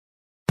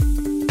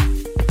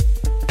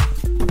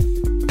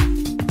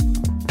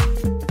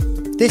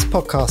This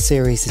podcast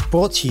series is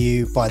brought to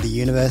you by the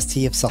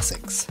University of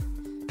Sussex.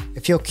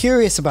 If you're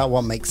curious about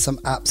what makes some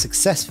apps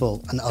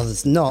successful and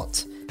others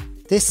not,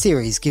 this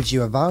series gives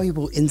you a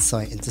valuable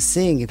insight into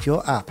seeing if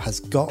your app has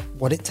got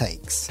what it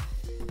takes.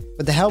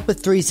 With the help of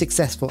 3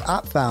 successful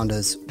app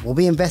founders, we'll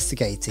be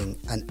investigating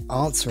and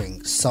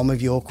answering some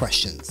of your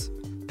questions.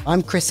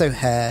 I'm Chris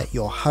O'Hare,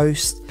 your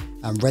host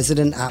and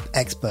resident app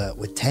expert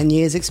with 10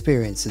 years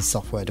experience in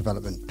software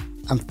development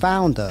and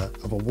founder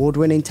of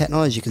award-winning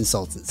technology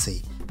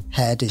consultancy,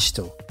 Hare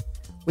Digital.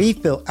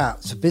 We've built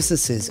apps for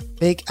businesses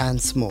big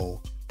and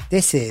small.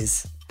 This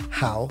is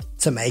How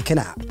to Make an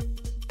App.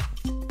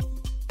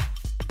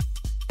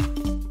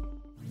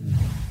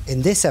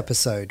 In this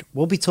episode,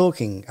 we'll be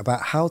talking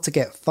about how to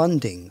get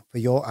funding for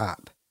your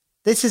app.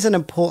 This is an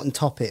important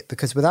topic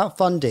because without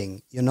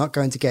funding, you're not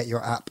going to get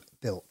your app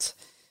built.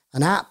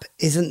 An app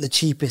isn't the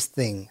cheapest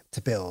thing to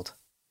build.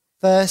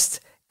 First,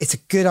 it's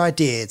a good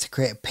idea to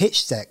create a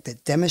pitch deck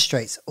that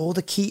demonstrates all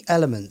the key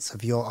elements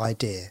of your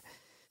idea.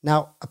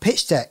 Now, a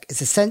pitch deck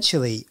is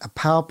essentially a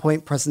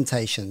PowerPoint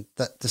presentation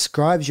that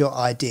describes your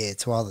idea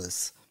to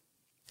others.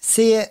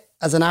 See it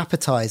as an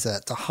appetizer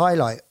to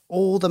highlight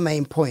all the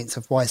main points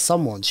of why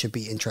someone should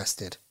be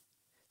interested.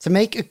 To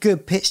make a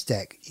good pitch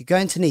deck, you're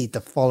going to need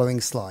the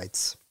following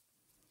slides.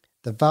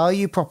 The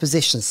value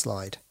proposition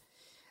slide,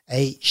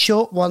 a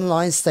short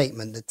one-line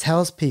statement that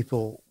tells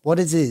people what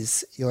it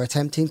is you're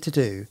attempting to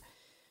do.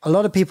 A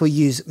lot of people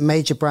use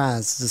major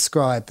brands to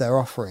describe their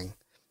offering.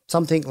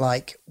 Something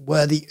like,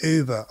 we're the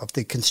Uber of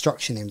the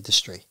construction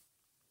industry.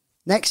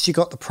 Next, you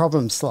got the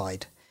problem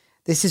slide.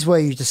 This is where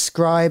you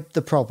describe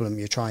the problem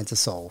you're trying to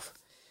solve.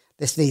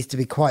 This needs to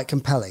be quite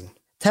compelling.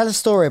 Tell a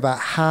story about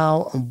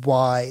how and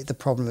why the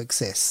problem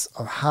exists,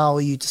 or how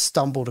you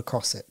stumbled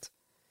across it.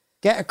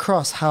 Get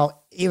across how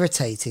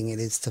irritating it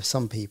is to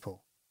some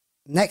people.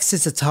 Next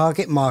is the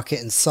target market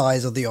and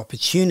size of the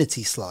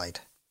opportunity slide.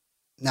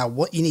 Now,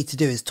 what you need to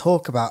do is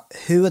talk about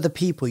who are the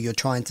people you're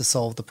trying to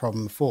solve the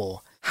problem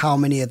for. How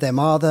many of them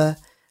are there?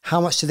 How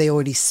much do they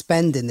already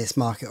spend in this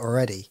market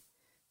already?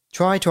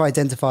 Try to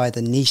identify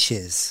the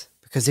niches,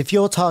 because if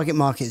your target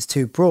market is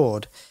too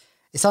broad,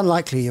 it's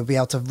unlikely you'll be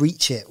able to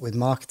reach it with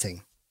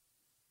marketing.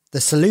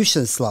 The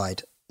solution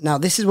slide. Now,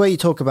 this is where you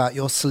talk about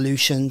your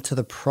solution to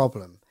the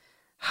problem.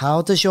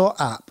 How does your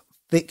app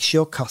fix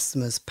your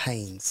customers'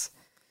 pains?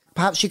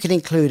 Perhaps you can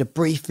include a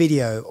brief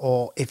video,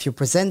 or if you're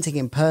presenting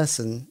in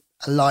person,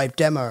 a live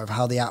demo of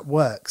how the app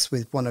works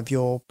with one of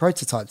your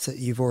prototypes that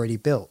you've already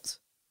built.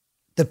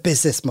 The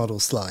business model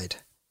slide.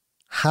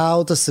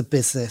 How does the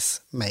business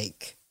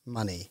make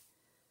money?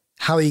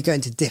 How are you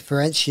going to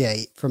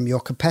differentiate from your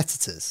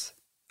competitors?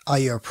 Are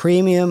you a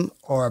premium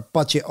or a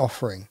budget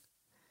offering?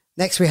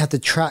 Next, we have the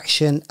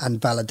traction and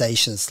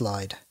validation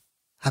slide.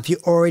 Have you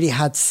already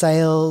had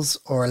sales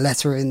or a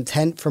letter of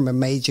intent from a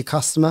major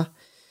customer?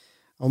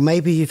 Or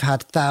maybe you've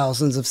had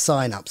thousands of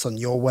signups on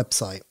your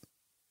website.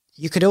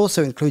 You could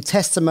also include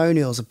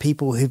testimonials of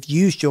people who've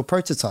used your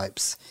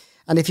prototypes.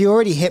 And if you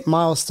already hit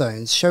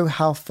milestones, show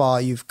how far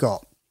you've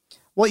got.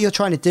 What you're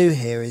trying to do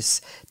here is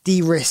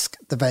de-risk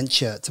the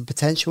venture to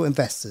potential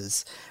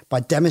investors by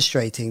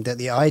demonstrating that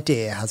the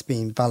idea has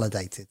been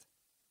validated.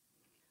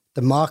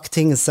 The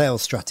marketing and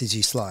sales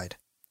strategy slide.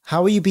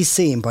 How will you be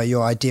seen by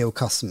your ideal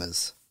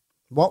customers?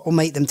 What will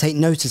make them take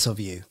notice of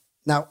you?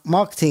 Now,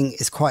 marketing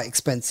is quite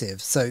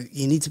expensive, so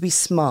you need to be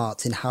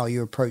smart in how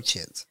you approach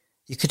it.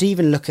 You could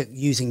even look at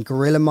using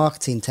guerrilla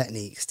marketing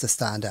techniques to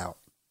stand out.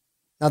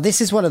 Now,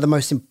 this is one of the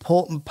most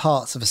important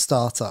parts of a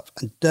startup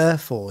and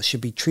therefore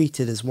should be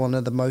treated as one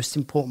of the most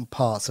important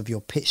parts of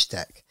your pitch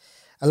deck,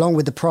 along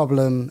with the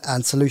problem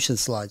and solution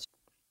slides.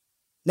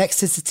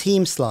 Next is the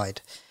team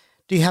slide.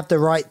 Do you have the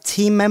right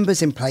team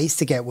members in place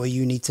to get where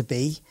you need to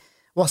be?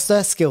 What's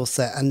their skill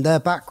set and their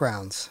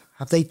backgrounds?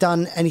 Have they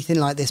done anything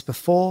like this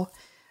before?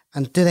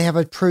 And do they have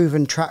a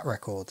proven track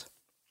record?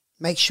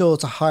 Make sure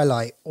to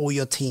highlight all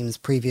your team's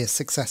previous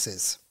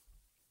successes.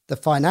 The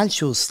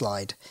financials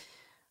slide.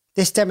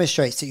 This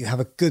demonstrates that you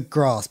have a good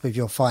grasp of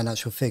your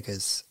financial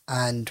figures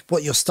and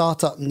what your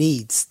startup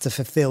needs to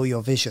fulfill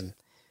your vision.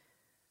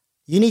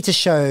 You need to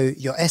show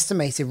your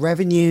estimated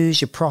revenues,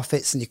 your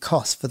profits, and your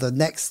costs for the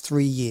next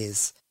 3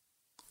 years.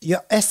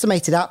 Your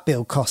estimated app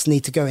build costs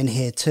need to go in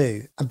here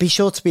too, and be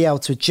sure to be able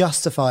to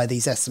justify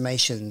these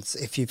estimations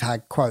if you've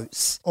had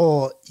quotes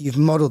or you've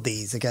modeled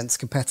these against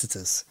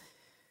competitors.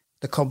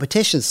 The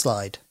competition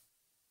slide.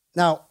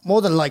 Now,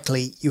 more than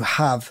likely, you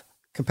have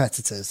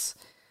competitors.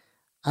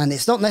 And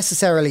it's not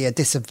necessarily a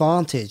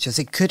disadvantage, as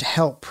it could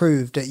help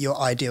prove that your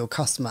ideal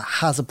customer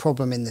has a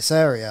problem in this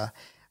area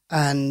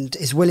and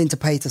is willing to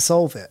pay to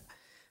solve it.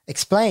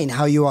 Explain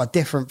how you are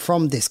different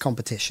from this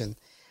competition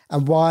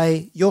and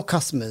why your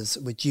customers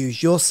would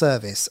use your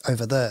service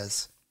over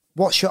theirs.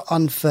 What's your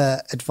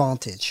unfair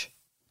advantage?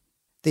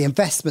 The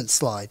investment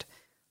slide.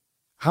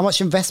 How much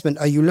investment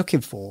are you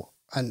looking for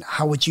and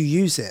how would you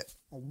use it?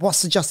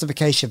 What's the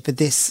justification for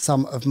this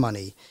sum of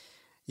money?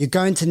 You're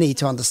going to need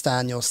to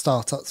understand your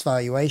startup's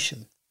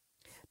valuation.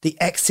 The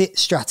exit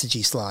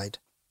strategy slide.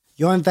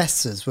 Your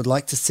investors would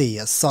like to see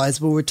a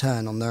sizable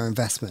return on their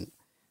investment.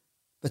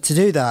 But to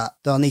do that,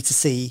 they'll need to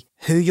see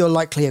who your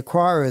likely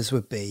acquirers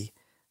would be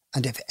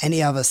and if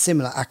any other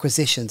similar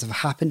acquisitions have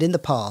happened in the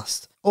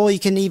past, or you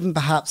can even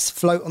perhaps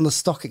float on the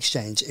stock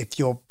exchange if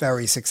you're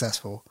very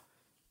successful.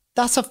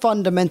 That's a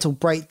fundamental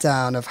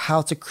breakdown of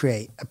how to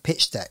create a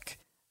pitch deck.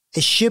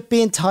 It should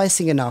be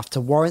enticing enough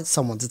to warrant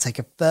someone to take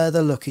a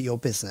further look at your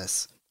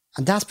business.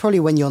 And that's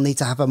probably when you'll need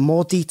to have a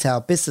more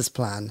detailed business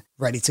plan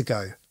ready to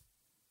go.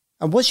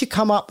 And once you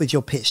come up with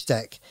your pitch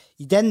deck,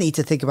 you then need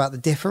to think about the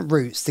different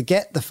routes to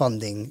get the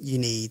funding you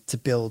need to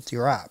build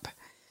your app.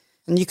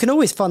 And you can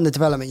always fund the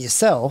development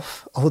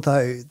yourself,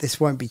 although this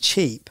won't be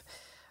cheap.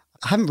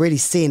 I haven't really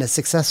seen a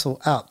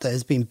successful app that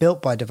has been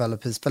built by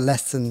developers for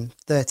less than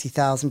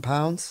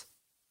 £30,000.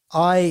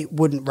 I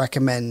wouldn't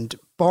recommend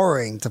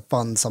borrowing to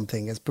fund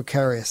something as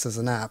precarious as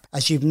an app,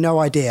 as you've no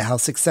idea how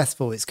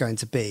successful it's going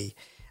to be,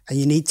 and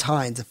you need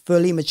time to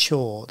fully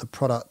mature the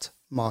product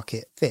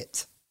market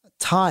fit.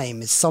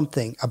 Time is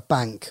something a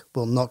bank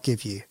will not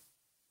give you.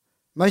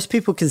 Most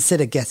people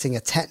consider getting a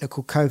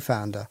technical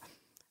co-founder,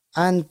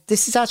 and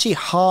this is actually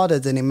harder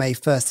than it may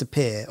first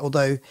appear,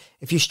 although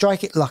if you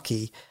strike it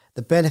lucky,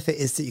 the benefit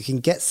is that you can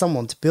get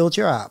someone to build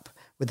your app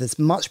with as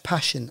much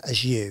passion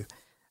as you,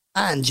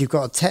 and you've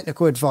got a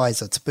technical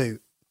advisor to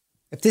boot.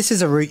 If this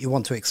is a route you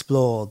want to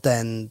explore,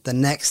 then the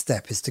next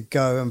step is to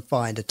go and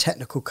find a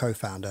technical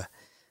co-founder.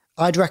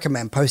 I'd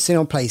recommend posting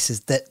on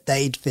places that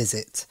they'd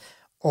visit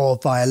or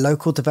via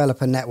local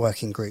developer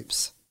networking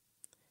groups.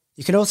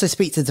 You can also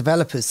speak to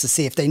developers to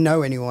see if they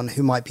know anyone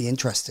who might be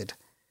interested.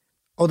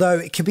 Although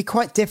it can be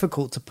quite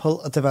difficult to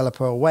pull a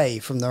developer away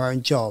from their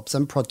own jobs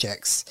and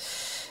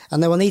projects,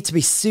 and they will need to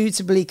be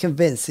suitably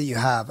convinced that you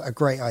have a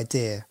great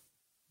idea.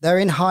 They're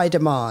in high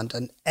demand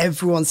and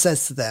everyone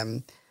says to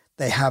them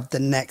they have the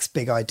next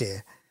big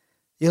idea.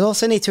 You'll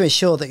also need to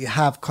ensure that you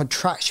have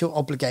contractual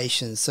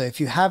obligations, so if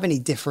you have any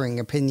differing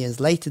opinions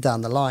later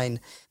down the line,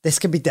 this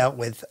can be dealt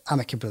with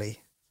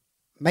amicably.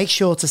 Make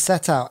sure to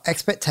set out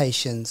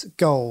expectations,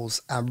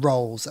 goals, and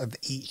roles of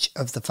each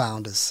of the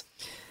founders.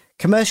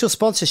 Commercial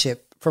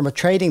sponsorship from a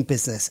trading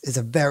business is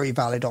a very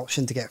valid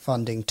option to get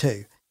funding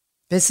too.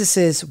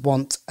 Businesses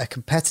want a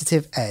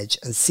competitive edge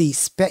and see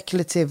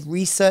speculative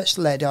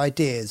research-led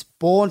ideas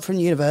born from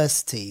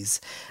universities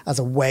as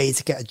a way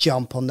to get a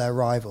jump on their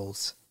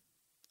rivals,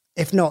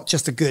 if not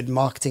just a good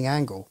marketing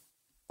angle.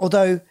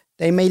 Although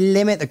they may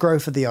limit the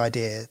growth of the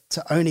idea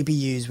to only be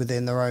used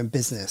within their own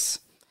business.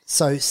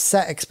 So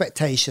set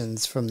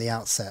expectations from the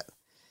outset.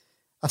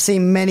 I've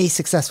seen many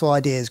successful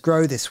ideas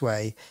grow this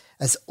way,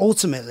 as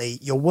ultimately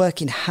you're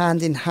working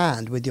hand in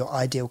hand with your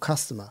ideal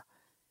customer.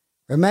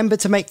 Remember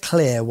to make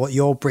clear what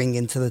you're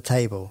bringing to the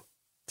table.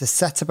 To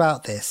set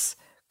about this,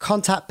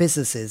 contact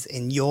businesses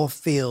in your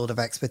field of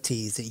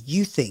expertise that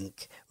you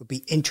think would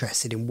be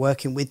interested in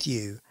working with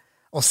you,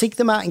 or seek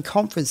them out in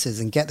conferences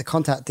and get the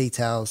contact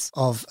details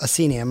of a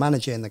senior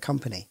manager in the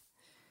company.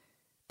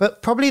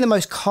 But probably the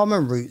most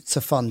common route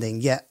to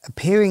funding, yet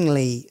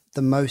appearingly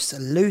the most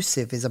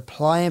elusive, is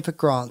applying for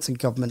grants and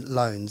government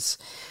loans.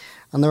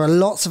 And there are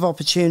lots of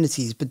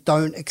opportunities, but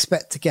don't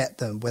expect to get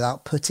them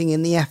without putting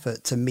in the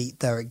effort to meet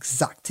their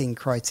exacting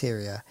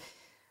criteria.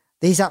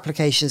 These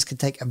applications can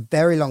take a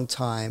very long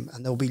time,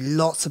 and there will be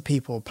lots of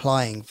people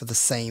applying for the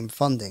same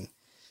funding.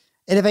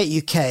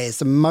 Innovate UK is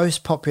the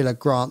most popular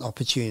grant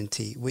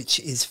opportunity, which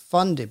is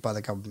funded by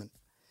the government.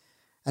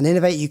 And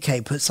Innovate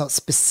UK puts up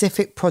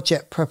specific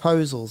project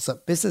proposals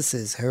that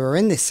businesses who are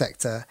in this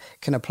sector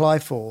can apply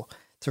for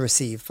to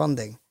receive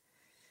funding.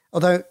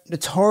 Although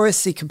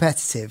notoriously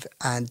competitive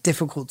and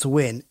difficult to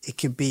win, it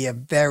can be a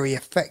very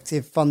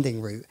effective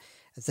funding route,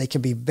 as they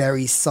can be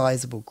very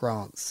sizable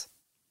grants.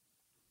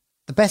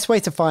 The best way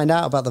to find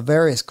out about the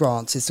various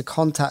grants is to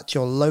contact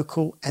your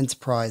local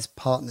enterprise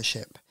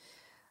partnership,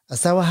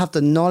 as they will have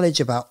the knowledge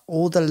about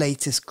all the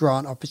latest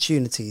grant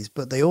opportunities,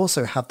 but they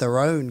also have their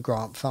own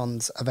grant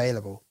funds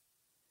available.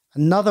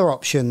 Another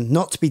option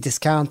not to be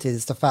discounted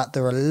is the fact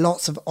there are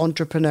lots of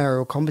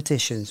entrepreneurial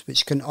competitions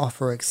which can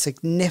offer a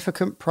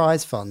significant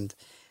prize fund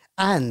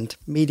and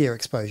media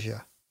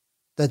exposure.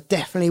 They're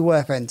definitely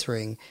worth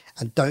entering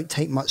and don't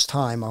take much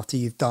time after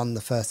you've done the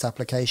first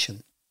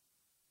application.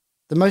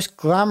 The most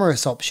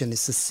glamorous option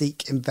is to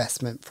seek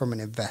investment from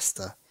an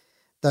investor,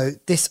 though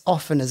this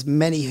often has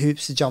many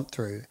hoops to jump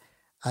through,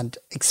 and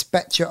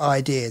expect your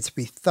idea to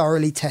be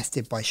thoroughly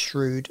tested by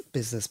shrewd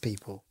business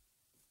people.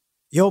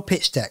 Your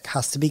pitch deck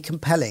has to be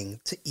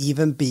compelling to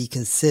even be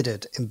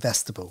considered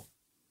investable.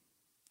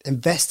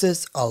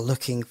 Investors are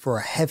looking for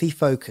a heavy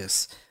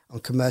focus on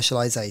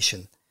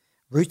commercialization,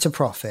 route to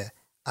profit,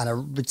 and a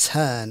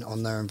return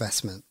on their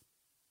investment.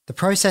 The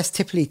process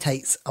typically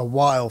takes a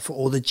while for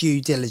all the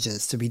due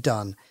diligence to be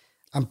done,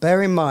 and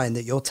bear in mind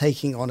that you're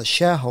taking on a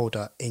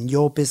shareholder in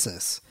your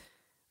business,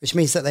 which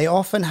means that they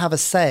often have a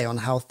say on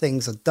how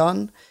things are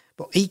done,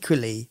 but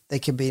equally they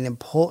can be an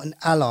important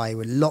ally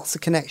with lots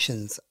of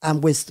connections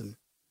and wisdom.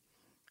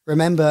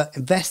 Remember,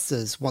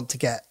 investors want to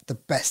get the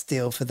best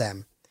deal for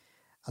them,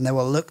 and they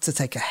will look to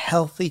take a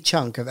healthy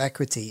chunk of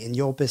equity in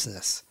your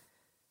business.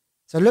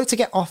 So look to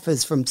get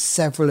offers from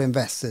several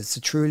investors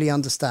to truly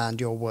understand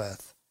your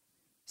worth.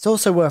 It's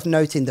also worth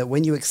noting that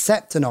when you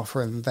accept an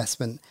offer of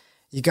investment,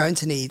 you're going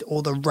to need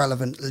all the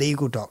relevant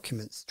legal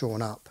documents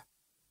drawn up.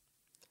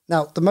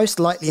 Now, the most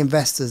likely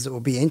investors that will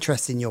be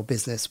interested in your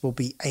business will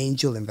be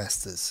angel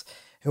investors,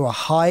 who are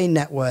high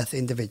net worth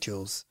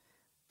individuals.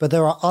 But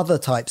there are other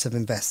types of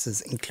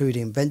investors,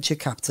 including venture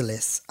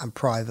capitalists and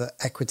private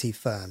equity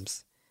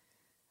firms.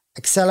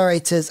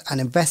 Accelerators and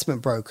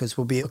investment brokers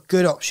will be a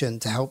good option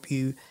to help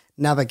you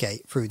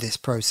navigate through this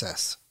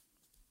process.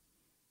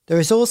 There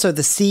is also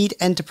the Seed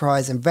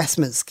Enterprise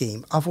Investment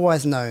Scheme,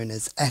 otherwise known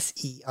as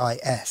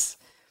SEIS.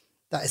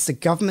 That is the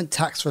government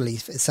tax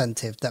relief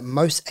incentive that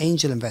most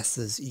angel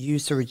investors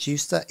use to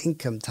reduce their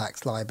income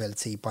tax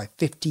liability by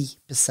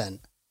 50%.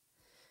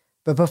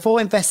 But before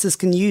investors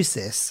can use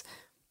this,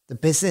 the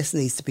business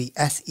needs to be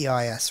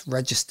SEIS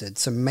registered,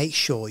 so make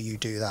sure you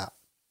do that.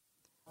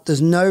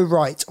 There's no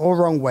right or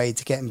wrong way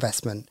to get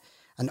investment,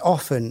 and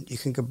often you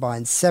can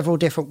combine several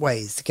different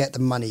ways to get the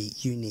money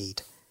you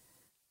need.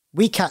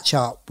 We catch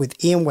up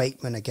with Ian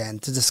Wakeman again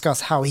to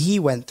discuss how he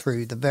went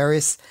through the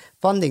various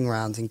funding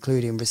rounds,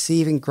 including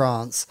receiving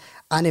grants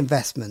and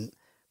investment,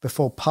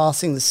 before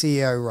passing the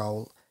CEO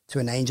role to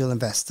an angel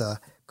investor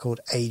called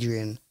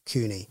Adrian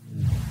Cooney.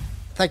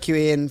 Thank you,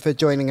 Ian, for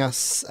joining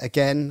us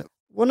again.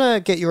 I want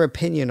to get your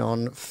opinion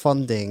on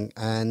funding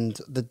and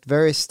the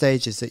various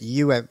stages that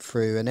you went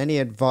through and any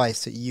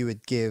advice that you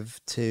would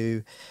give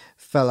to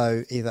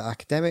fellow either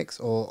academics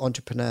or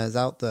entrepreneurs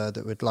out there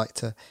that would like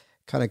to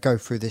kind of go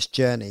through this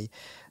journey.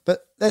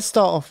 But let's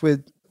start off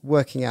with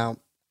working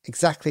out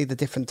exactly the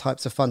different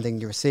types of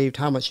funding you received,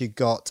 how much you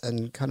got,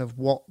 and kind of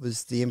what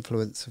was the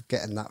influence of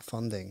getting that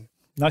funding.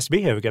 Nice to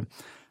be here again.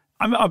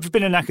 I've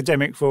been an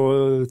academic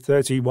for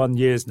 31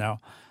 years now,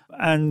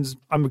 and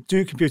I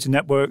do computer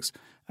networks.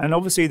 And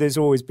obviously, there's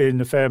always been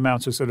a fair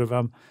amount of sort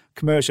of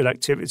commercial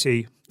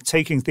activity,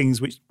 taking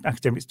things which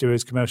academics do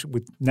as commercial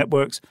with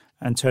networks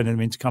and turning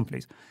them into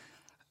companies.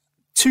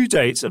 To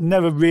date, I've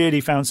never really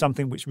found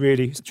something which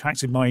really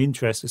attracted my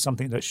interest as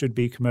something that should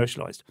be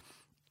commercialised.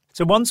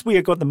 So once we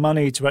had got the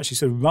money to actually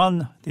sort of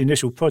run the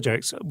initial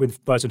projects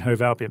with Brighton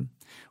Hove Albion,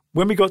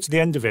 when we got to the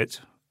end of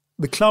it,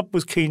 the club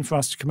was keen for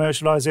us to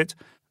commercialise it.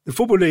 The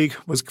Football League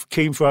was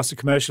keen for us to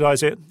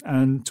commercialise it,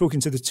 and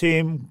talking to the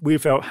team, we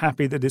felt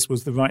happy that this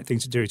was the right thing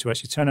to do, to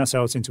actually turn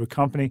ourselves into a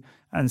company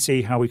and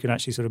see how we can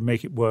actually sort of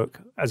make it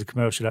work as a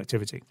commercial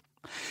activity.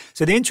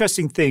 So the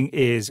interesting thing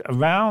is,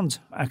 around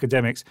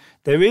academics,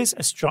 there is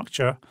a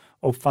structure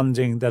of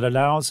funding that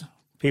allows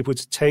people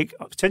to take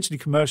potentially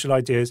commercial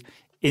ideas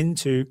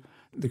into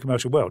the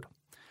commercial world.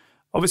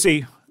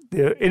 Obviously,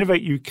 the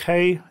Innovate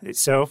UK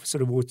itself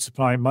sort of would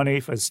supply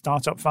money for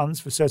startup funds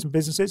for certain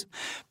businesses.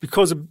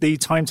 Because of the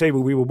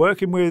timetable we were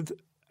working with,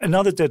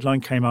 another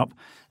deadline came up,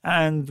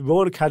 and the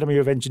Royal Academy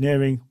of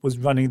Engineering was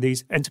running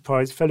these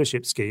enterprise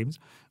fellowship schemes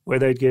where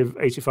they'd give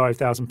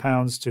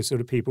 £85,000 to sort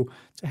of people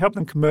to help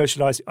them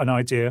commercialise an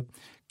idea,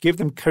 give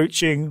them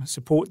coaching,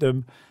 support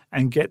them,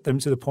 and get them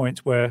to the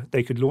point where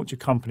they could launch a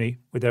company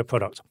with their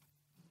product.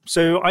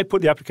 So I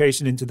put the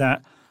application into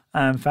that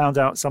and found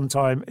out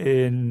sometime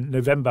in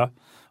November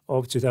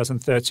of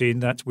 2013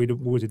 that we'd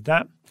awarded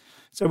that.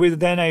 So we were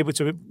then able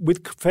to,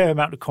 with a fair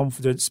amount of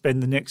confidence,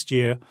 spend the next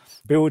year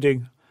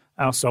building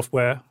our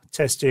software,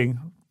 testing,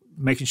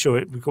 making sure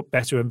it got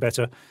better and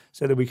better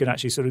so that we can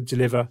actually sort of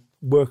deliver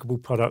workable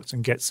products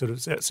and get sort of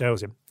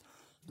sales in.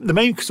 The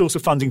main source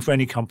of funding for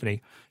any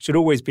company should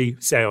always be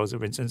sales,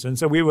 for instance. And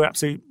so we were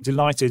absolutely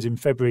delighted in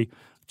February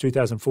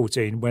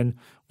 2014 when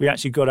we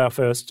actually got our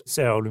first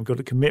sale and got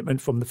a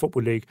commitment from the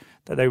Football League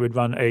that they would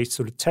run a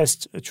sort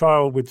of a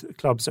trial with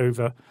clubs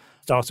over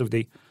start of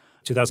the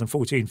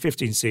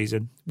 2014-15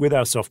 season with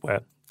our software.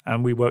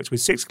 And we worked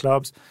with 6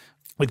 clubs,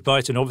 with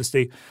Brighton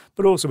obviously,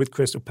 but also with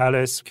Crystal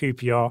Palace,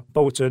 QPR,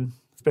 Bolton,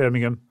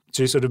 Birmingham,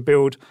 to sort of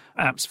build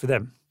apps for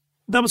them.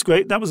 That was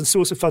great. That was a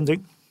source of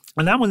funding.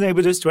 And that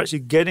enabled us to actually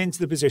get into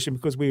the position,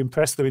 because we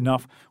impressed them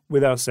enough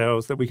with our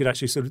sales, that we could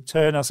actually sort of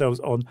turn ourselves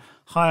on,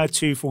 hire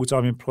 2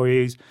 full-time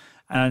employees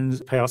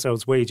and pay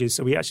ourselves wages.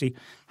 So we actually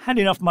had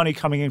enough money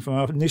coming in from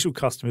our initial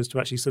customers to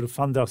actually sort of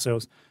fund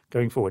ourselves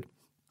going forward.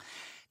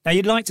 Now,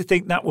 you'd like to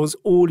think that was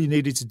all you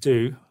needed to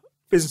do.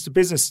 Business to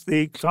business,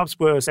 the clubs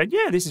were saying,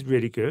 yeah, this is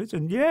really good.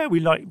 And yeah, we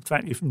like the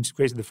fact you've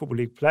integrated the Football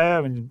League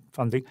player and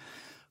funding.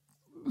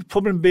 The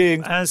problem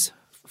being, as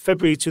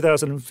February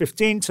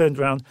 2015 turned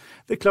around,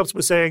 the clubs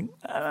were saying,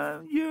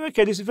 yeah,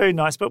 okay, this is very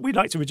nice, but we'd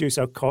like to reduce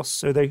our costs.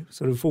 So they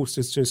sort of forced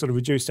us to sort of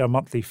reduce our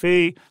monthly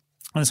fee.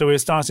 And so we were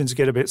starting to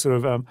get a bit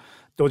sort of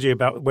dodgy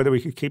about whether we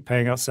could keep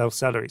paying ourselves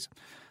salaries.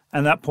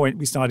 And at that point,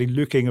 we started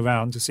looking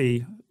around to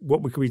see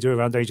what could we do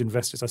around angel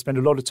investors. I spent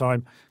a lot of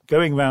time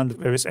going around the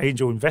various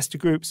angel investor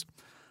groups,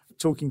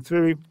 talking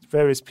through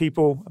various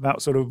people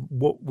about sort of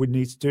what we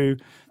need to do,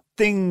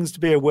 things to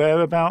be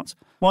aware about.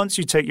 Once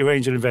you take your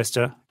angel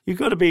investor, you've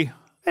got to be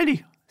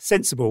fairly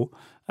sensible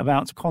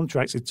about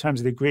contracts in terms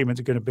of the agreement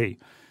are going to be.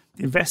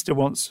 The investor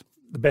wants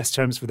the best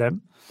terms for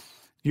them.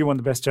 You want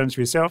the best terms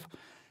for yourself.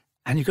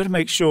 And you've got to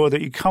make sure that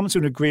you come to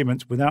an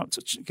agreement without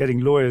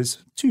getting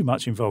lawyers too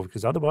much involved,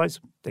 because otherwise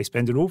they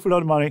spend an awful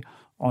lot of money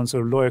on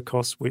sort of lawyer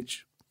costs,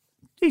 which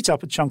eat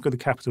up a chunk of the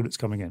capital that's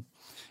coming in.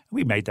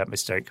 We made that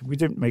mistake. We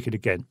didn't make it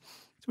again.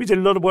 So we did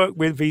a lot of work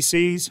with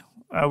VCs.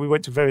 We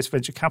went to various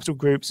venture capital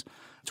groups,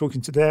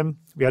 talking to them.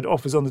 We had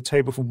offers on the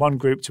table from one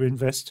group to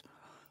invest.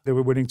 They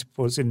were willing to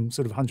put in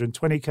sort of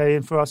 120K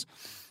in for us.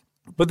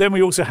 But then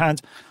we also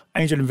had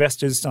angel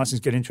investors starting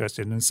to get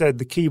interested, and said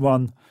the key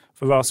one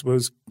for us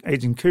was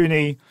Aidan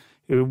Cooney,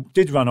 who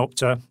did run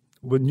Opta,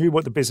 knew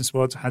what the business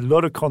was, had a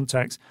lot of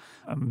contacts,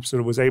 sort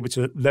of was able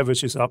to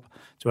leverage this up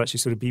to actually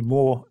sort of be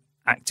more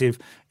active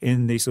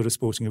in the sort of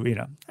sporting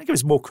arena. That gave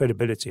us more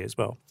credibility as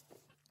well.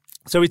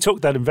 So we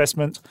took that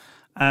investment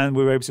and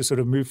we were able to sort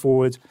of move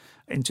forward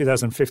in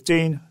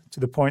 2015 to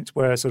the point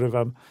where sort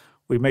of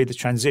we made the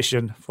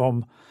transition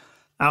from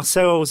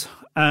ourselves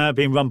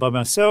being run by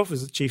myself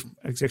as the chief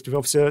executive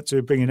officer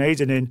to bringing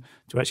Aidan in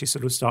to actually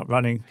sort of start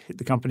running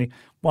the company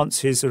once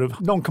his sort of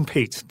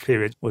non-compete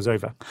period was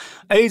over.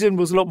 Aidan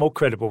was a lot more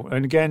credible.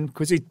 And again,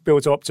 because he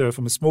built Opta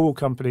from a small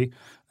company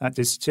that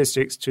did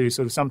statistics to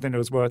sort of something that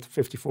was worth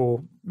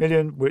 54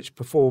 million, which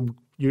Perform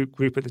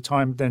Group at the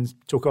time then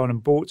took on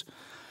and bought.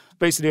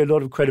 Basically a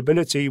lot of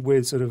credibility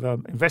with sort of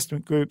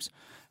investment groups,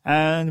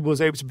 and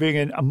was able to bring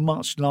in a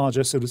much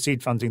larger sort of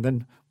seed funding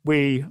than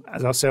we,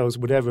 as ourselves,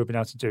 would ever have been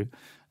able to do.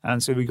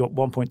 And so we got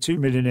 1.2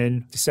 million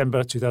in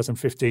December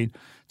 2015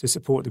 to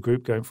support the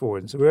group going forward.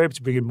 And so we were able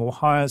to bring in more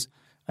hires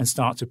and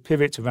start to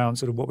pivot around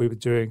sort of what we were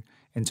doing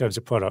in terms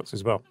of products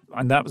as well.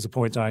 And that was the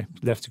point I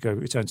left to go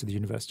return to the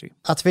university.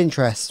 Out of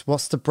interest,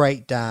 what's the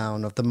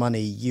breakdown of the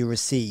money you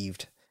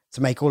received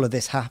to make all of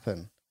this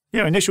happen?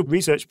 Yeah, initial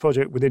research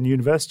project within the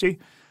university.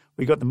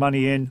 We got the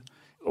money in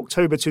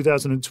October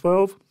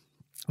 2012,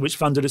 which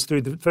funded us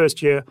through the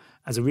first year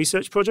as a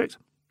research project.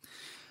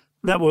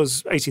 That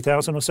was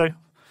 80,000 or so.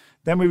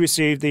 Then we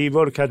received the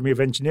Royal Academy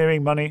of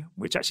Engineering money,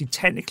 which actually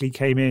technically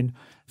came in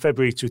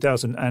February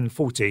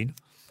 2014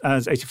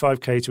 as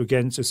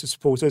 85K to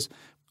support us.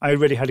 I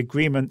already had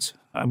agreement,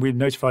 and we were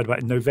notified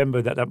about in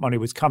November that money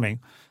was coming.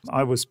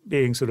 I was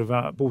being sort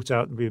of bought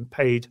out and being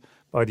paid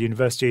by the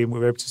university, and we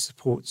were able to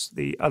support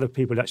the other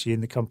people actually in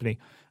the company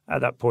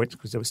at that point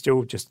because there was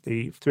still just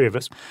the three of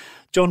us.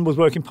 John was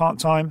working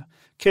part-time.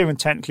 Kieran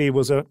technically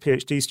was a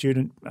PhD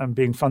student and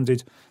being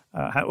funded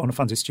on a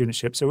funded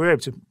studentship. So we were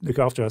able to look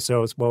after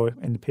ourselves while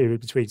in the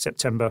period between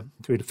September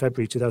through to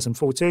February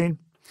 2014.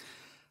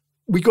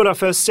 We got our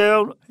first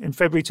sale in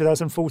February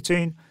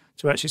 2014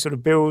 to actually sort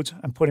of build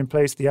and put in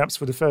place the apps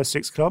for the first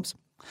 6 clubs.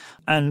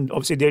 And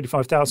obviously the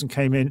 85,000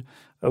 came in,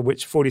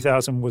 which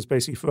 40,000 was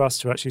basically for us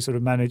to actually sort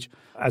of manage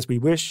as we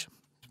wish.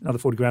 Another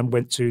 40 grand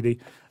went to the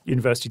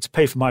university to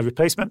pay for my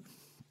replacement.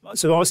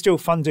 So I was still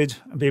funded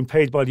and being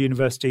paid by the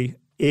university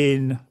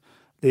in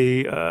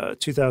the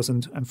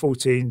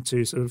 2014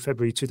 to sort of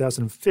February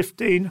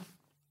 2015.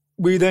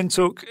 We then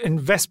took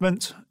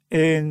investment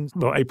in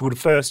April the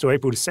 1st or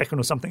April the 2nd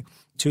or something,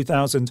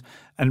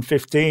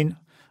 2015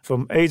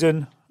 from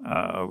Aidan,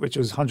 which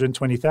was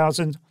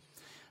 120,000.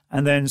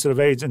 And then sort of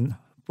Aidan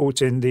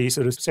brought in the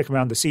sort of second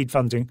round, the seed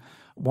funding,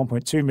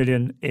 1.2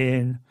 million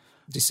in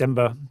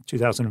December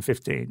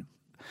 2015.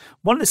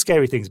 One of the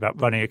scary things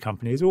about running a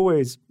company is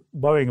always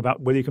worrying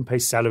about whether you can pay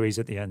salaries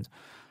at the end.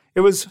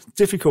 It was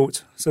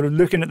difficult sort of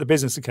looking at the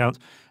business account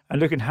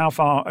and looking how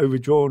far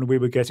overdrawn we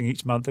were getting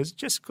each month. It's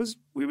just because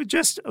we were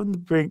just on the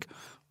brink.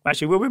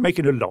 Actually, we were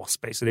making a loss,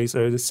 basically.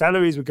 So the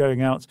salaries were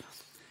going out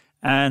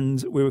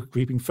and we were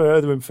creeping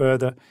further and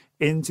further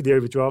into the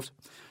overdraft.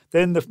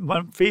 Then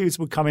the fees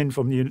would come in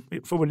from the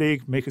Football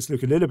League, make us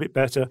look a little bit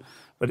better,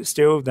 but it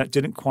still, that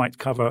didn't quite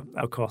cover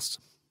our costs.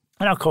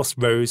 And our costs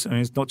rose. I mean,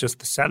 it's not just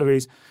the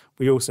salaries.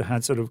 We also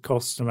had sort of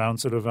costs around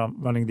sort of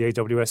running the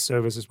AWS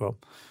servers as well.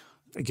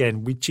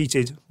 Again, we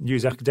cheated,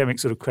 used academic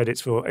sort of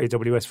credits for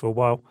AWS for a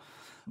while,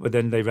 but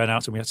then they ran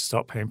out and we had to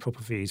start paying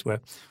proper fees where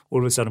all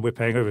of a sudden we're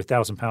paying over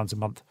 £1,000 a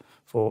month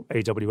for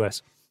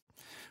AWS.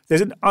 There's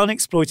an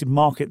unexploited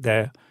market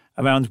there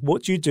around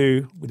what do you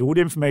do with all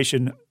the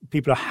information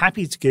people are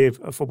happy to give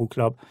a football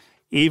club,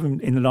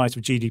 even in the light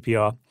of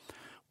GDPR.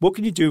 What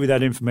can you do with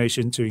that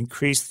information to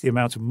increase the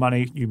amount of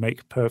money you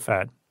make per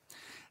fan?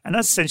 And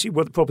that's essentially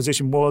what the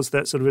proposition was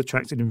that sort of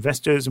attracted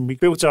investors. And we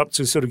built up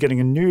to sort of getting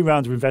a new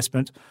round of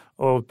investment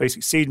of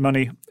basic seed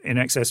money in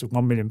excess of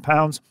 £1 million.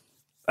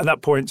 At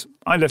that point,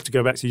 I left to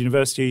go back to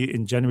university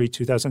in January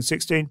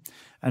 2016,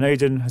 and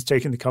Aidan has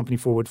taken the company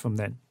forward from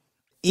then.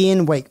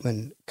 Ian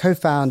Wakeman,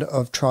 co-founder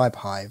of Tribe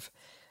Hive.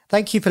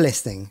 Thank you for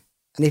listening.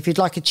 And if you'd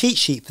like a cheat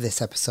sheet for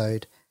this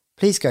episode,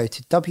 please go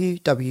to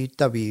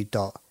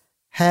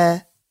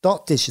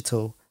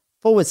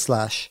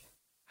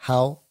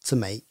www.hair.digital/how to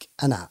make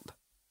an app.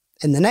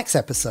 In the next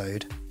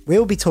episode,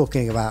 we'll be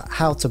talking about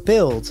how to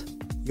build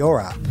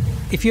your app.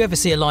 If you ever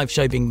see a live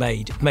show being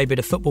made, maybe at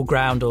a football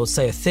ground or,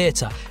 say, a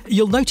theatre,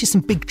 you'll notice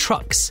some big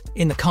trucks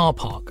in the car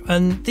park.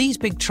 And these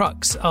big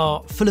trucks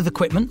are full of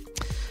equipment,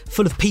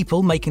 full of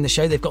people making the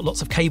show. They've got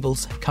lots of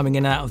cables coming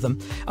in and out of them.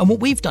 And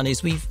what we've done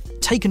is we've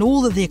taken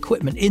all of the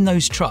equipment in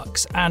those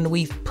trucks and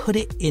we've put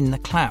it in the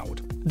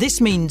cloud.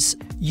 This means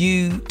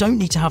you don't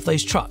need to have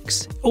those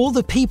trucks. All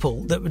the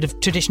people that would have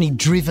traditionally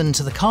driven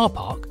to the car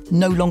park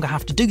no longer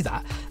have to do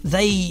that.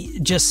 They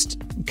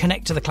just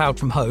connect to the cloud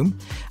from home.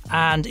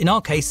 And in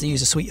our case, they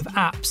use a suite of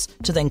apps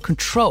to then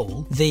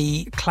control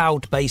the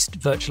cloud-based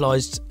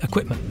virtualised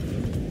equipment.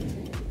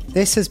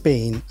 This has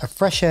been a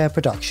Fresh Air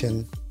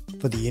production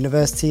for the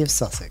University of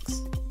Sussex.